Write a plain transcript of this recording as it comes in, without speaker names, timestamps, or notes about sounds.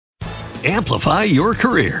Amplify your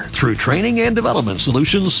career through training and development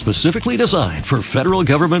solutions specifically designed for federal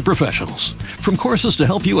government professionals. From courses to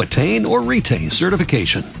help you attain or retain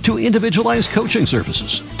certification, to individualized coaching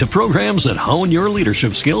services, to programs that hone your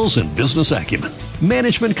leadership skills and business acumen,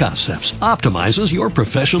 Management Concepts optimizes your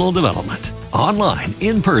professional development. Online,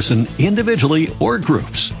 in person, individually, or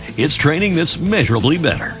groups, it's training that's measurably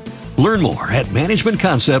better. Learn more at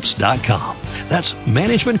managementconcepts.com. That's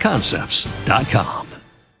managementconcepts.com.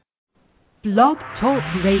 Blog Talk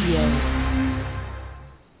Radio.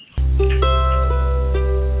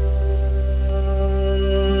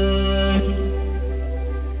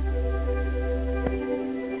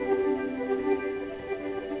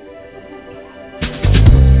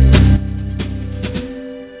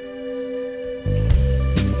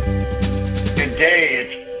 Good day.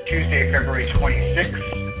 It's Tuesday, February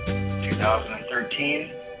 26th,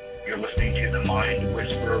 2013. You're listening to The Mind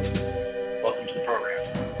Whisperer. Welcome to the program.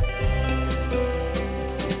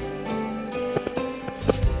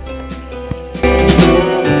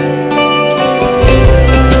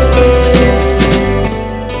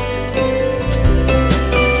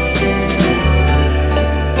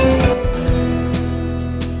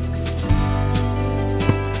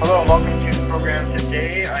 Hello and welcome to the program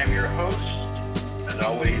today. I'm your host, as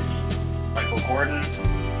always, Michael Gordon.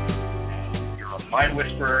 You're a Mind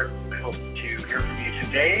Whisperer. I hope to hear from you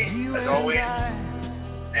today, as always.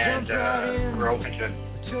 And we're open to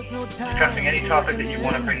discussing any topic that you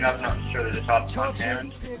want to bring up, not necessarily the topic on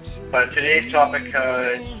hand. But today's topic is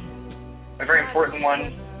a very important one,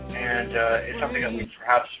 and it's something that we've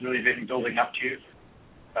perhaps really been building up to.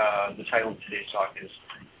 The title of today's talk is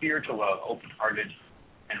From Fear to Love, Open-Hearted,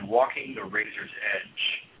 and Walking the Razor's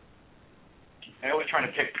Edge. I always try to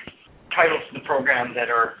pick titles to the program that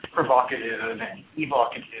are provocative and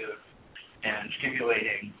evocative and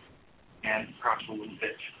stimulating and perhaps a little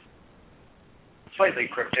bit slightly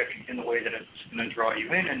cryptic in the way that it's going to draw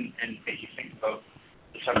you in and make you think about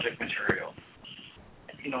the subject material.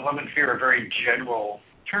 You know, love and fear are very general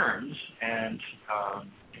terms, and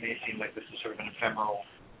it may seem like this is sort of an ephemeral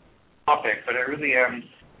topic, but I really am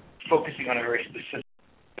focusing on a very specific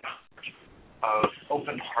of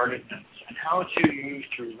open-heartedness and how to move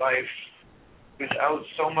through life without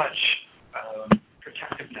so much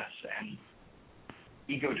protectiveness and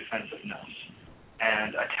ego defensiveness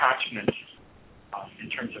and attachment in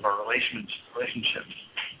terms of our relationships.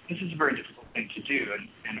 This is a very difficult thing to do,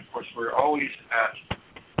 and of course we're always at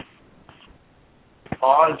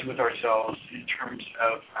odds with ourselves in terms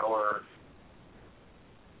of our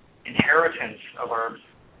inheritance of our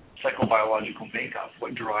psychobiological makeup,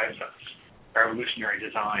 what drives us. Our evolutionary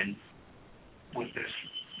design with this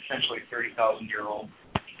essentially 30,000-year-old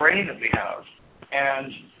brain that we have.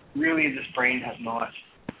 And really this brain has not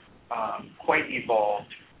quite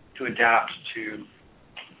evolved to adapt to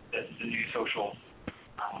the new social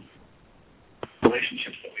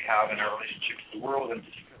relationships that we have in our relationship to the world, and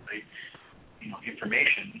particularly,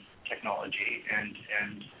 information technology and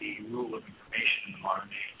the rule of information in the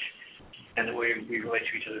modern age, and the way we relate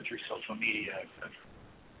to each other through social media, etc.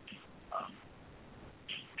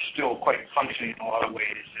 Still quite functioning in a lot of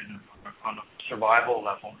ways on a survival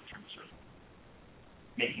level in terms of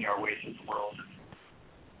making our way through the world. And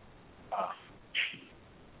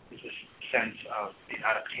there's this sense of the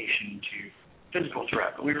adaptation to physical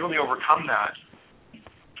threat. But we've really overcome that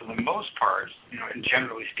for the most part. And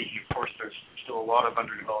generally speaking, of course, there's still a lot of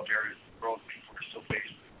underdeveloped areas of the world. People are still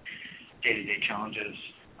faced with day-to-day challenges,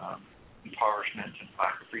 impoverishment, and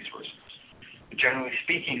lack of resources. But generally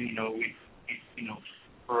speaking,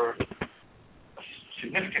 for a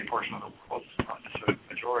significant portion of the world, not necessarily the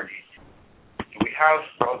majority, we have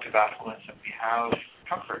relative affluence and we have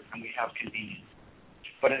comfort and we have convenience.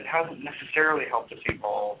 But it hasn't necessarily helped us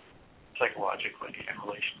evolve psychologically and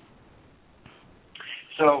relationally.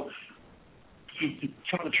 So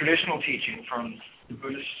some of the traditional teaching from the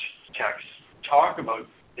Buddhist texts talk about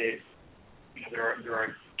there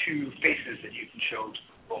are two faces that you can show,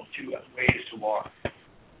 two ways to walk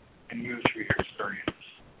and move through your experience.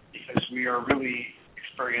 Because we are really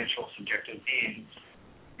experiential, subjective beings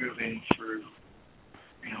moving through,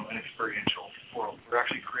 an experiential world. We're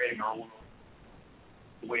actually creating our world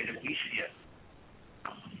the way that we see it.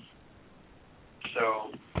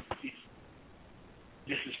 So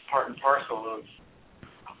this is part and parcel of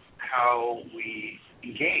how we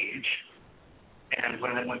engage, and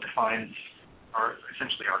what defines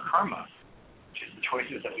essentially our karma, which is the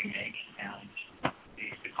choices that we make and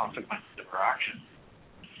the consequences of our actions.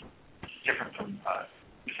 Different from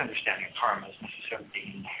misunderstanding of karma as necessarily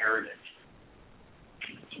being inherited,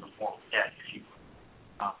 sort of moral debt,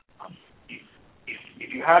 if you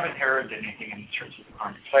you have inherited anything in terms of the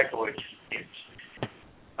karmic cycle, it's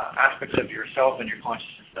aspects of yourself and your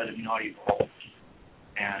consciousness that have not evolved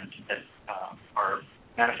and that are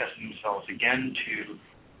manifesting themselves again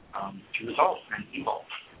to resolve and evolve.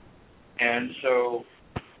 And so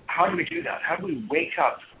how do we do that? How do we wake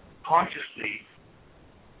up consciously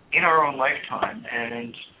in our own lifetime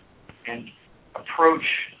and approach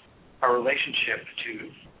our relationship to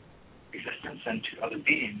existence and to other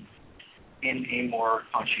beings in a more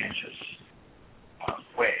conscientious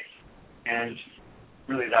way? And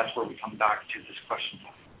really that's where we come back to this question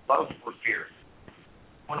of love or fear.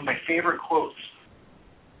 One of my favorite quotes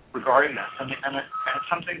regarding that, and it's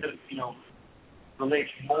something that,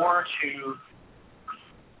 relates more to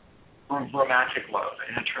romantic love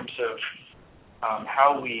and in terms of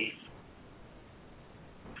how we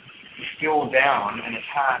fuel down and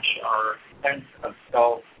attach our sense of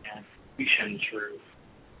self and completion through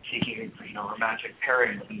seeking, romantic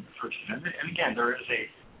pairing with a person. And again, there is a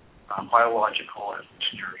biological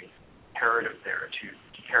evolutionary imperative there to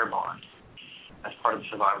pair bond as part of the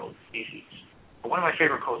survival of the species. But one of my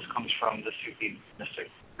favorite quotes comes from the Sufi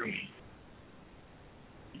mystic Rumi,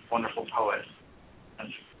 wonderful poet.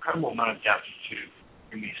 There's an incredible amount of depth to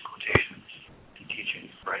Rumi's quotations and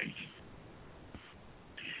teachings, writings.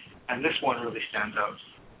 And this one really stands out,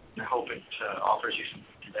 and I hope it offers you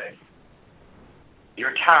something today.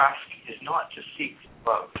 Your task is not to seek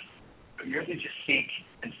love, but merely to seek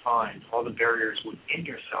and find all the barriers within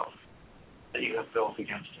yourself that you have built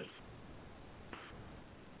against it.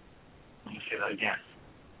 Let me say that again.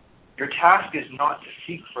 Your task is not to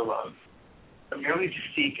seek for love, but merely to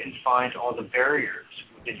seek and find all the barriers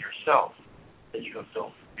within yourself that you have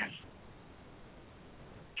built against it.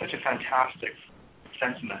 Such a fantastic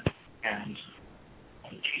sentiment and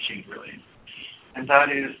teaching, really. And that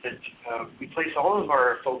is that we place all of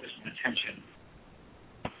our focus and attention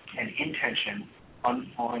and intention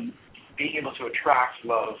on being able to attract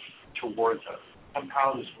love towards us.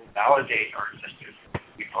 Somehow this will validate our existence as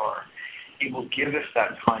we are. It will give us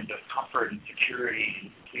that kind of comfort and security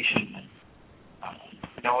and completion and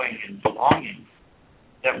knowing and belonging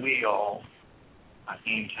that we all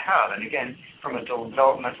aim to have. And again, from a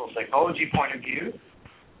developmental psychology point of view,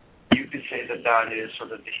 you could say that that is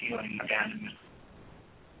sort of the healing of the abandonment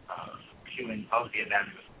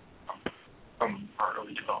from our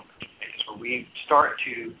early development phase, where we start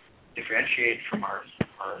to differentiate from our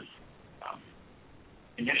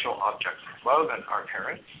initial objects of love and our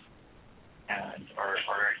parents and our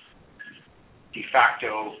de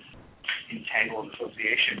facto entangled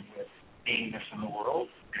association with beingness in the world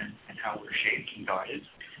and how we're shaped and guided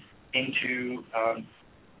into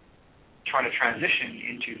trying to transition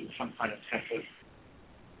into some kind of sense of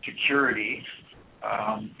security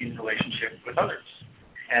in relationship with others.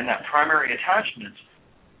 And that primary attachment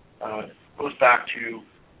goes back to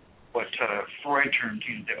what Freud termed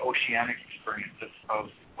the oceanic experience of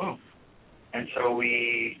the womb. And so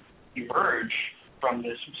we emerge from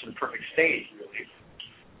this sort of perfect state, really,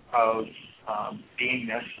 of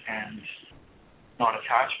beingness and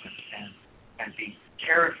non-attachment and being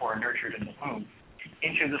cared for and nurtured in the womb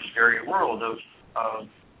into this very world of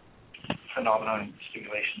phenomena and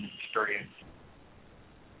stimulation and experience,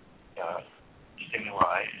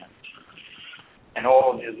 stimuli, and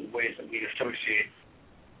all of the ways that we associate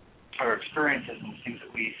our experiences and the things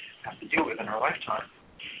that we have to deal with in our lifetime.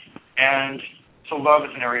 And so love is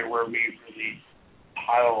an area where we really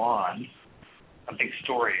pile on a big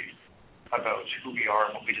story about who we are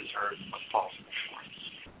and what we deserve and what's possible for us.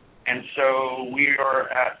 And so we are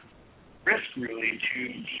at risk, really, to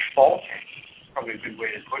defaulting, probably a good way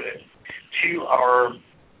to put it, to our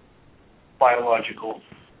biological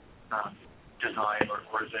design or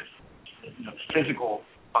the physical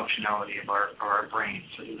functionality of our brain,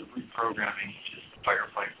 so the reprogramming, which is fight or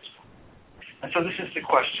flight response. And so this is the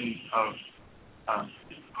question of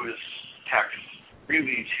Buddhist text,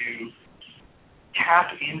 really to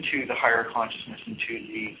tap into the higher consciousness, into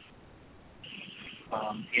the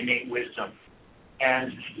innate wisdom,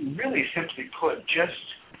 and really simply put, just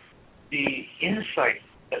the insight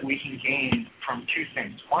that we can gain from two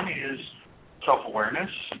things. One is self-awareness.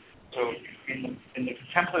 So in the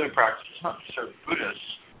contemplative practice, it's not necessarily Buddhist,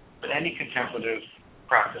 but any contemplative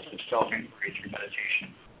practice of self-inquiry through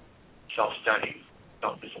meditation, self-study,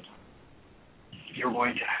 self-discipline, you're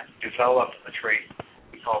going to develop a trait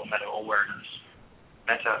we call meta-awareness,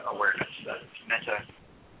 that's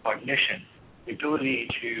meta-cognition, the ability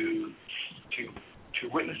to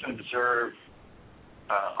witness and observe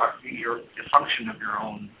the function of your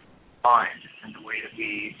own mind and the way that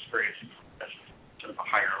we experience it as sort of a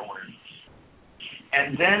higher awareness.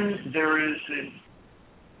 And then there is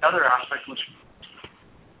another aspect was,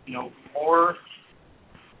 more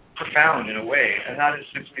profound in a way, and that is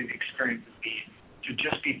simply the experience of being, to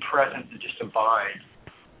just be present and just abide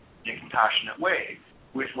in a compassionate way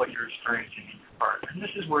with what you're experiencing in your heart. And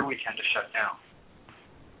this is where we tend to shut down.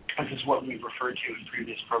 This is what we've referred to in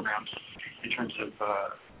previous programs in terms of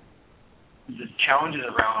the challenges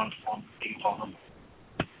around being vulnerable.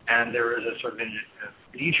 And there is a sort of a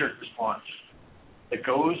knee-jerk response that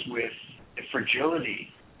goes with the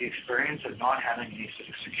fragility, the experience of not having any sort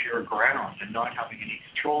of secure ground and not having any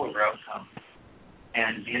control over outcome,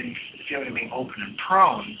 and the feeling of being open and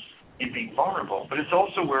prone in being vulnerable. But it's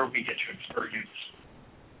also where we get to experience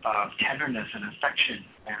tenderness and affection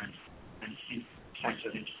and sense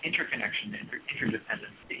of interconnection,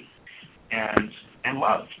 interdependency, and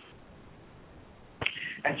love.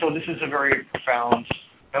 And so this is a very profound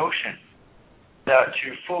notion that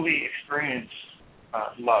to fully experience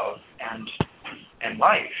love and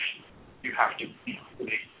life, you have to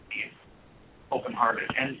really be open-hearted.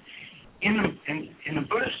 And in the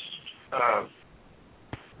Buddhist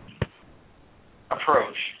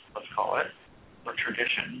approach, let's call it, or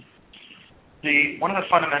tradition, one of the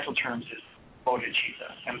fundamental terms is bodhicitta.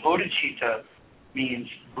 And bodhicitta means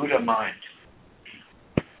Buddha mind,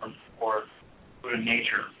 or Buddha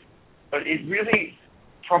nature. But it really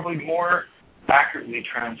probably more accurately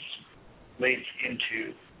translates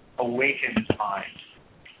into awakened mind.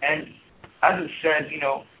 And as it said,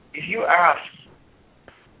 if you ask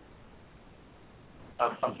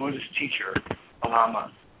a Buddhist teacher, a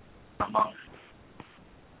lama, a monk,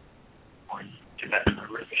 or Tibetan or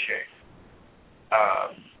Rinpoche,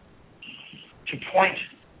 to point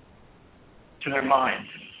to their mind,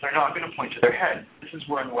 they're not going to point to their head. This is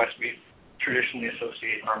where in the West we traditionally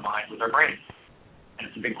associate our mind with our brain. And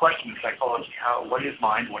it's a big question in psychology. What is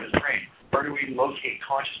mind? What is brain? Where do we locate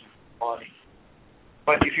consciousness in the body?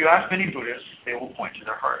 But if you ask many Buddhists, they will point to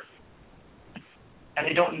their heart. And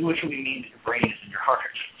they don't literally mean that your brain is in your heart.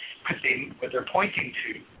 What they're pointing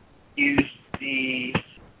to is the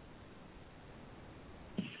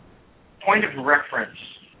point of reference,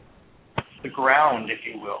 the ground, if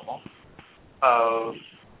you will, of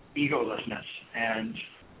egolessness and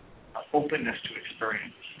openness to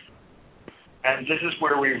experience. And this is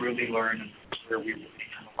where we really learn, and this is where we really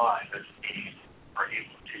come alive as beings are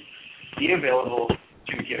able to be available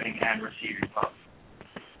to giving and receiving love.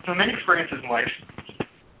 So in many experiences in life,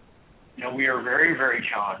 we are very, very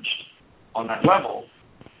challenged on that level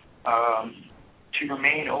to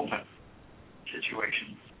remain open to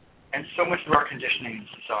situations. And so much of our conditioning in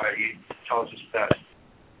society tells us that,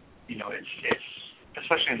 it's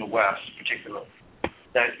especially in the West particularly,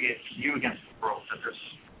 that it's you against the world, that it's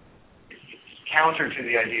counter to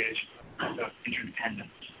the ideas of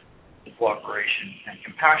interdependence, cooperation, and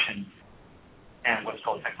compassion, and what's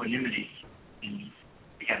called equanimity in,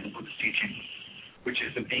 again, the Buddhist teaching, which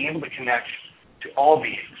is the being able to connect to all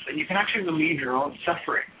beings, that you can actually relieve your own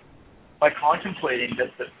suffering by contemplating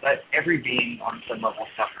that every being on some level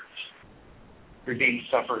suffers. Every being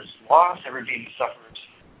suffers loss, every being suffers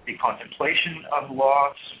the contemplation of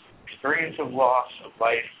loss, experience of loss, of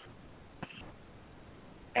life.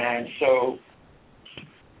 And so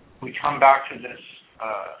we come back to this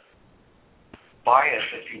bias,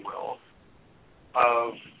 if you will,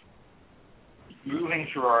 of moving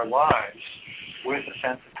through our lives with a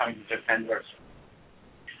sense of having to defend ourselves.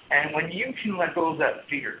 And when you can let go of that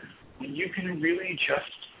fear, when you can really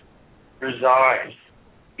just reside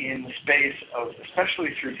in the space of, especially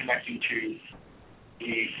through connecting to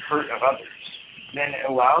the hurt of others, then it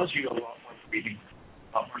allows you a lot more breathing,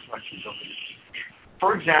 a lot more flexibility.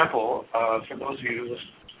 For example, for those of you who listen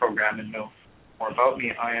to this program and know more about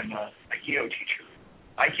me, I am an Aikido teacher.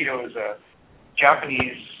 Aikido is a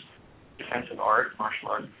Japanese defensive art, martial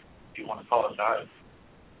art, if you want to call it that.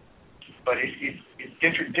 But it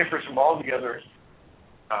differs from all the other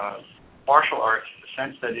martial arts in the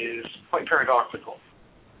sense that it is quite paradoxical.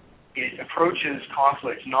 It approaches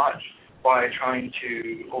conflict not by trying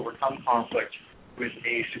to overcome conflict with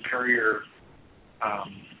a superior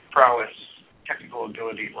prowess, technical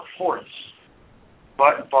ability, or force,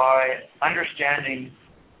 but by understanding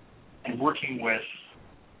and working with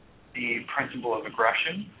the principle of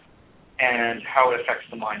aggression and how it affects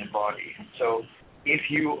the mind and body. And so if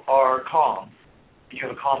you are calm, you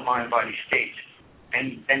have a calm mind-body state,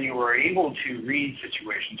 and you are able to read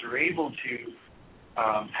situations, or able to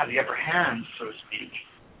have the upper hand, so to speak,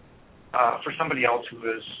 for somebody else who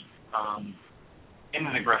is in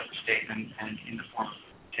an aggressive state and in the form of,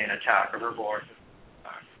 say, an attack, a verbal or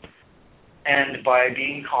and by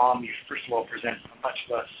being calm, you first of all present a much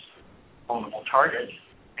less vulnerable target,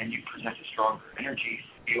 and you present a stronger energy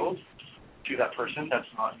field to that person that's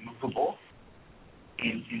not movable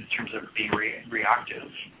in terms of being reactive,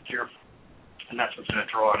 fearful. And that's what's going to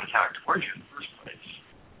draw an attack towards you in the first place.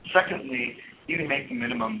 Secondly, you can make the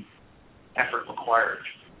minimum effort required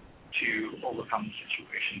to overcome the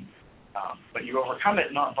situation. But you overcome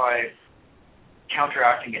it not by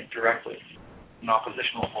counteracting it directly, an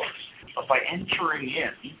oppositional force, but by entering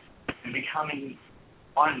in and becoming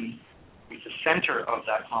one with the center of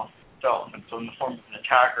that conflict itself. And so in the form of an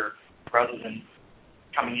attacker, rather than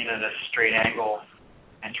coming in at a straight angle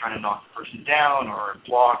and trying to knock the person down or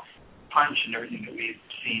block, punch, and everything that we've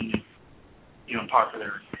seen, in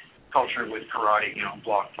popular culture with karate,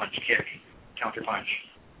 block, punch, kick, counter punch.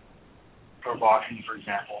 Or boxing, for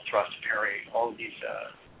example, thrust, parry, all of these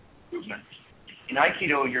movements. In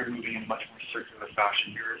Aikido, you're moving in a much more circular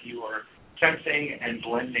fashion. You are sensing and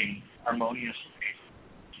blending harmoniously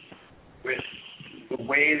with the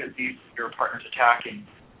way that your partner's attacking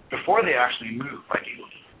before they actually move,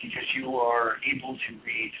 ideally, because you are able to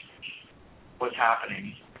read what's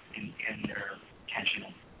happening in their tension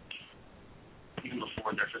even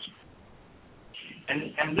before they're physical.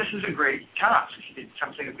 And this is a great task. It's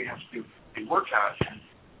something that we have to work at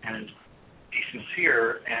and be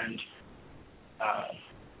sincere and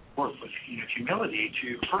work with humility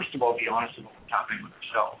to, first of all, be honest about what's happening with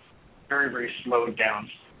ourselves. Very, very slowed down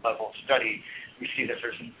level of study, we see that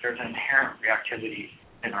there's an inherent reactivity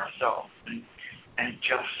in ourselves, and it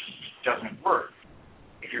just doesn't work,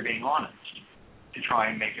 if you're being honest, to try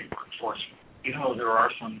and make it work forcefully. Even though there are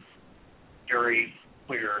some very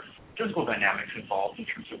clear physical dynamics involved in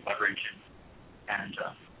terms of leverage and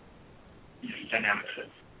dynamics of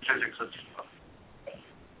physics of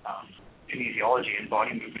kinesiology and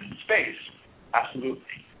body movement in space,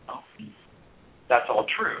 absolutely. That's all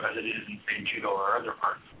true, as it is in judo or other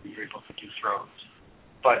arts. You're able to do throws.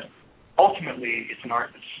 But ultimately, it's an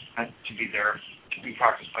art that's meant to be there, to be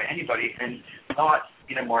practiced by anybody, and not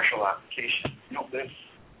in a martial application. You don't live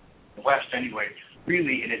in the West anyway,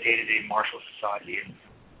 really in a day-to-day martial society,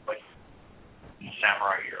 like in the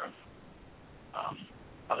samurai era.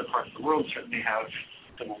 Other parts of the world certainly have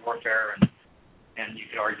civil warfare, and you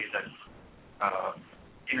could argue that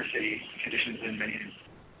inner city conditions in many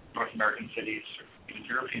North American cities, or even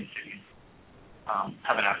European cities,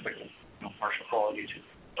 have an aspect of martial quality to it.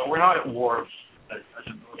 So we're not at war as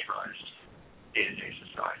a militarized day-to-day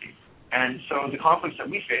society. And so the conflicts that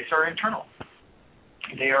we face are internal.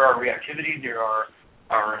 They are our reactivity, they are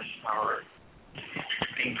our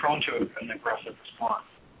being prone to an aggressive response.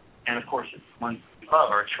 And of course, it's ones we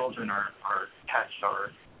love, our children, our pets,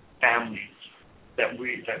 our families, that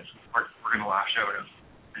we're going to lash out of,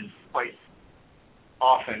 and quite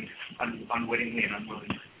often unwittingly and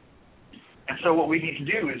unwillingly. And so what we need to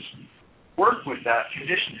do is work with that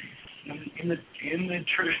conditioning. In the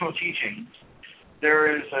traditional teachings,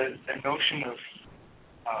 there is a notion of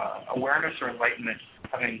awareness or enlightenment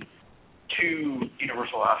having two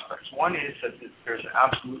universal aspects. One is that there's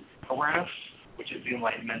absolute awareness, which is the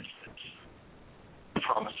enlightenment that's the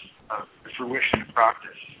promise of the fruition of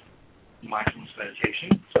practice in mindfulness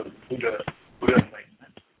meditation. So Buddha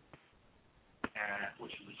enlightenment,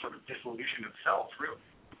 which is a sort of dissolution of self, really,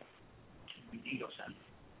 in the ego sense.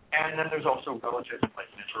 And then there's also relative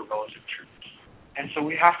enlightenment or relative truth. And so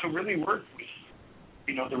we have to really work with,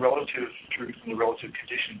 the relative truth and the relative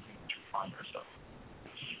conditions in which we find ourselves.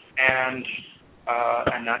 And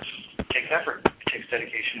that takes effort. It takes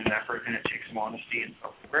dedication and effort, and it takes some honesty and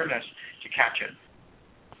self-awareness to catch it.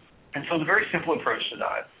 And so the very simple approach to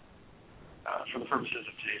that, for the purposes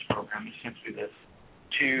of today's program, is simply this: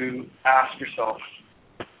 to ask yourself,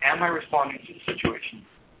 am I responding to the situation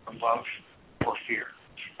from love or fear?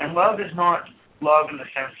 And love is not love in the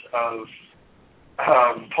sense of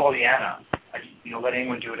Pollyanna, let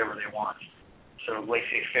anyone do whatever they want. Sort of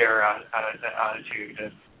laissez-faire attitude,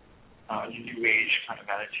 a new age kind of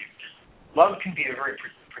attitude. Love can be a very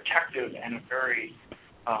protective and a very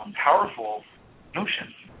powerful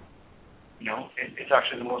notion. It's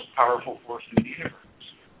actually the most powerful force in the universe.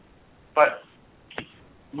 But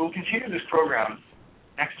we'll continue this program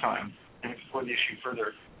next time and explore the issue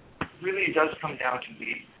further. Really, it does come down to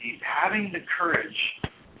the having the courage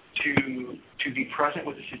to be present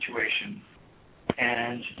with the situation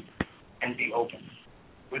and be open,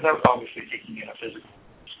 without obviously taking it a physical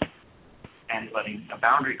and letting a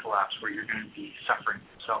boundary collapse where you're going to be suffering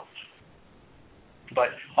yourself.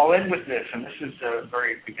 But I'll end with this, and this is a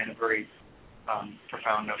very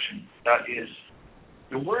profound notion. That is,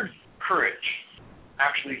 the word courage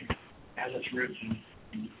actually has its roots in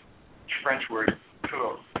the French word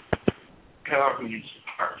coeur. Coeur means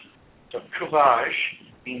heart. So courage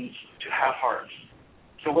means to have heart,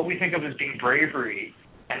 So what we think of as being bravery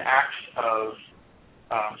and acts of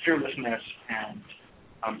fearlessness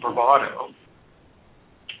and bravado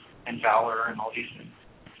and valor and all these things,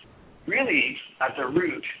 really at the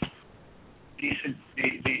root,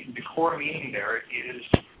 the core meaning there is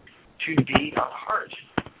to be of heart.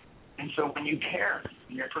 And so when you care,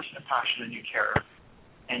 when you're a person of passion and you care,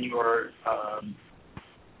 and you're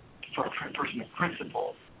for a person of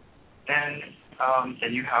principle, then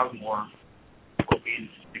you have more what we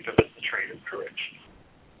think of as the trait of courage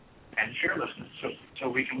and fearlessness. So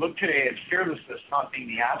we can look today at fearlessness not being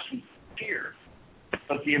the absence of fear,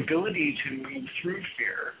 but the ability to move through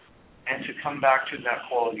fear and to come back to that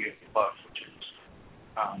quality of love, which is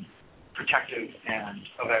protective and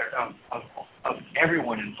of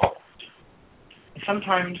everyone involved. And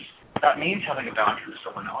sometimes that means having a boundary with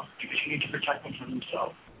someone else because you need to protect them from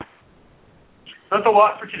themselves. That's a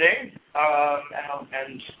lot for today,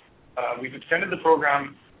 and we've extended the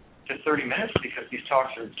program to 30 minutes because these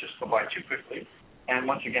talks are just go by too quickly. And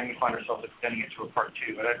once again, we find ourselves extending it to a part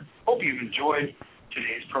 2. But I hope you've enjoyed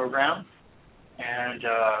today's program. And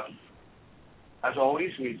as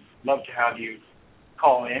always, we'd love to have you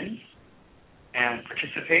call in and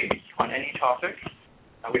participate on any topic.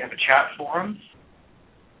 We have a chat forum,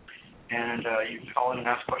 and you can call in and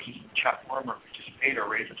ask questions in the chat forum or participate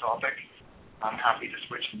or raise a topic. I'm happy to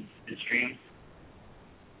switch in midstream.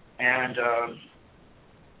 And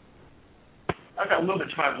I've got a little bit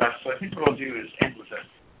of time left, so I think what I'll do is end with a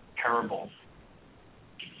parable.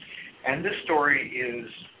 And this story is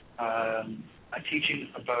a teaching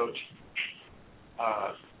about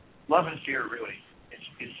love and fear, really.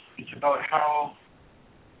 It's about how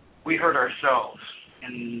we hurt ourselves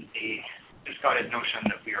in a misguided notion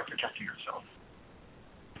that we are protecting ourselves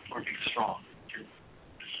or being strong.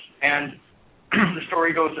 And the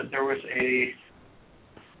story goes that there was a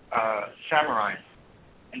samurai,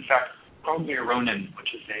 in fact, probably a ronin,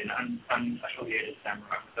 which is an unaffiliated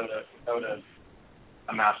samurai without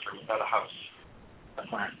a master, without a house, a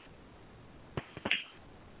clan.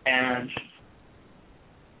 And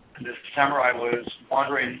this samurai was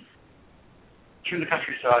wandering through the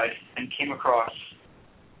countryside and came across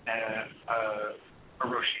a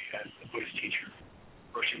Roshi, a Buddhist teacher.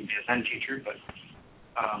 Roshi would be a Zen teacher, but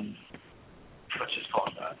let's just call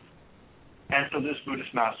it that. And so this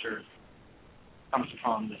Buddhist master comes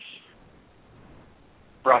upon this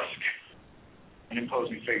brusque and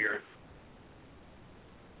imposing figure.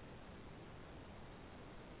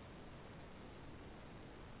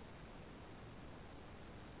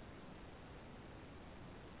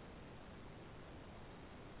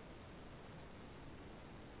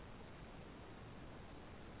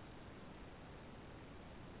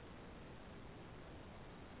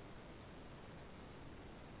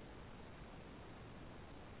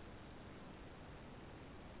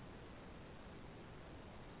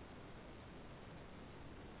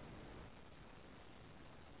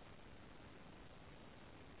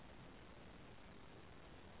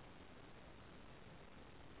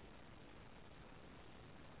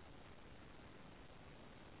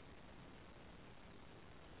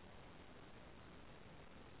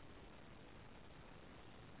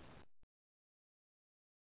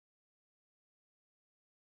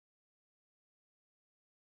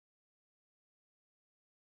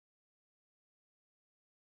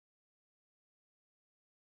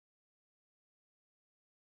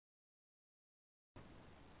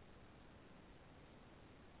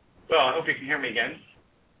 Well, I hope you can hear me again.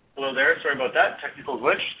 Hello there. Sorry about that. Technical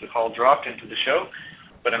glitch. The call dropped into the show.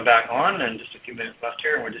 But I'm back on, and just a few minutes left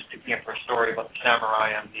here, and we're just picking up our story about the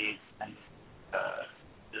samurai and the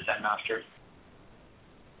Zen master,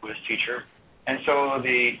 Buddhist teacher. And so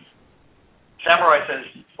the samurai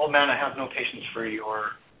says, "Old man, I have no patience for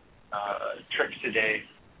your tricks today.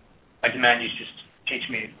 I demand you just teach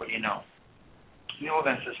me what you know." And the old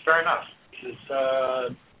man says, "Fair enough." He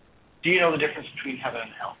says, "Do you know the difference between heaven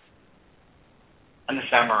and hell?" And the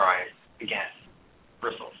samurai again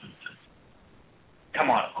bristles and says, "Come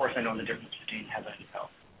on, of course I know the difference between heaven and hell."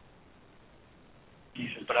 He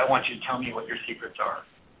says, "But I want you to tell me what your secrets are."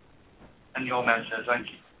 And the old man says,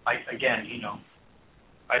 again,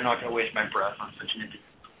 I'm not going to waste my breath on such an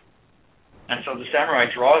individual. And so the samurai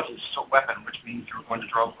draws his weapon, which means you're going to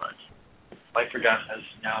draw blood. Life or death has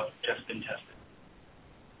now just been tested.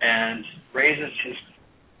 And raises his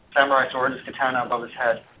samurai sword, his katana, above his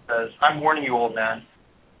head, says, "I'm warning you, old man.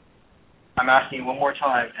 I'm asking you one more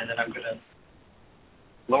time, and then I'm going to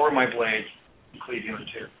lower my blade and cleave you in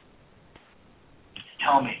two.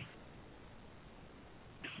 Tell me,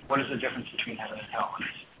 what is the difference between heaven and hell?" And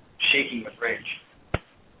he's shaking with rage.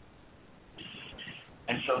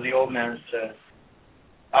 And so the old man says,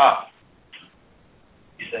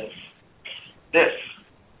 He says, "This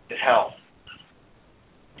is hell."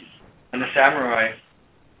 And the samurai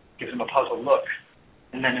gives him a puzzled look,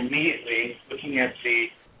 and then immediately, looking at the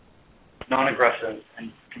non-aggressive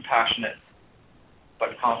and compassionate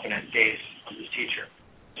but confident gaze of his teacher,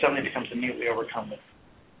 suddenly becomes immediately overcome with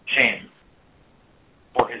shame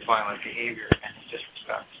for his violent behavior and his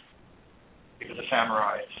disrespect, because the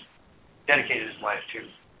samurai has dedicated his life to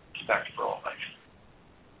respect for all life.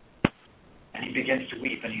 And he begins to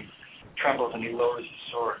weep, and he trembles, and he lowers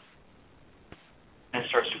his sword, and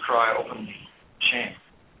starts to cry openly, shame.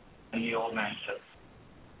 And the old man says,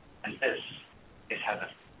 "And this is heaven."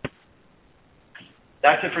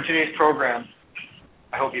 That's it for today's program.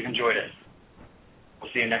 I hope you've enjoyed it.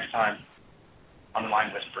 We'll see you next time on The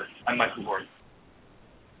Mind Whisperer. I'm Michael Gordon.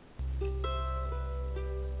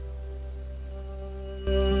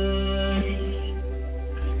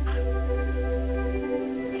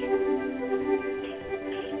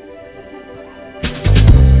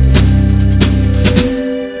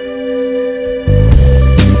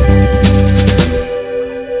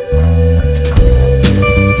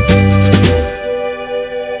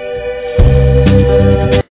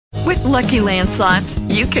 Lucky Land Slots,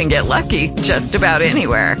 you can get lucky just about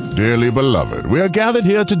anywhere. Dearly beloved, we are gathered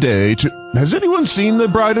here today to... Has anyone seen the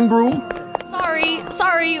bride and groom?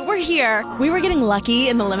 Sorry, we're here. We were getting lucky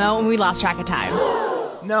in the limo and we lost track of time.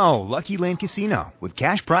 No, Lucky Land Casino, with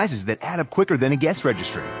cash prizes that add up quicker than a guest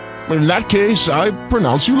registry. In that case, I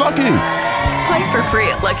pronounce you lucky. Play for free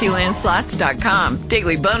at LuckyLandSlots.com.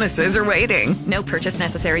 Daily bonuses are waiting. No purchase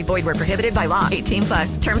necessary. Void where prohibited by law.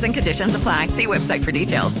 18+. Terms and conditions apply. See website for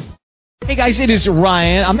details. Hey guys, it is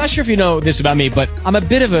Ryan. I'm not sure if you know this about me, but I'm a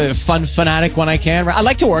bit of a fun fanatic when I can. I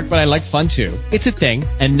like to work, but I like fun too. It's a thing.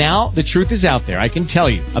 And now the truth is out there. I can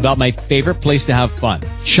tell you about my favorite place to have fun.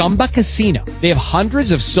 Chumba Casino. They have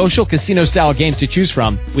hundreds of social casino style games to choose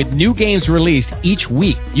from with new games released each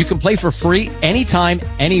week. You can play for free anytime,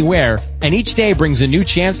 anywhere. And each day brings a new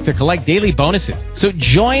chance to collect daily bonuses. So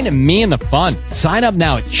join me in the fun. Sign up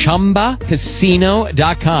now at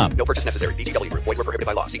ChumbaCasino.com. No purchase necessary. VGW Group. Void where prohibited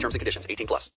by law. See terms and conditions. 18+.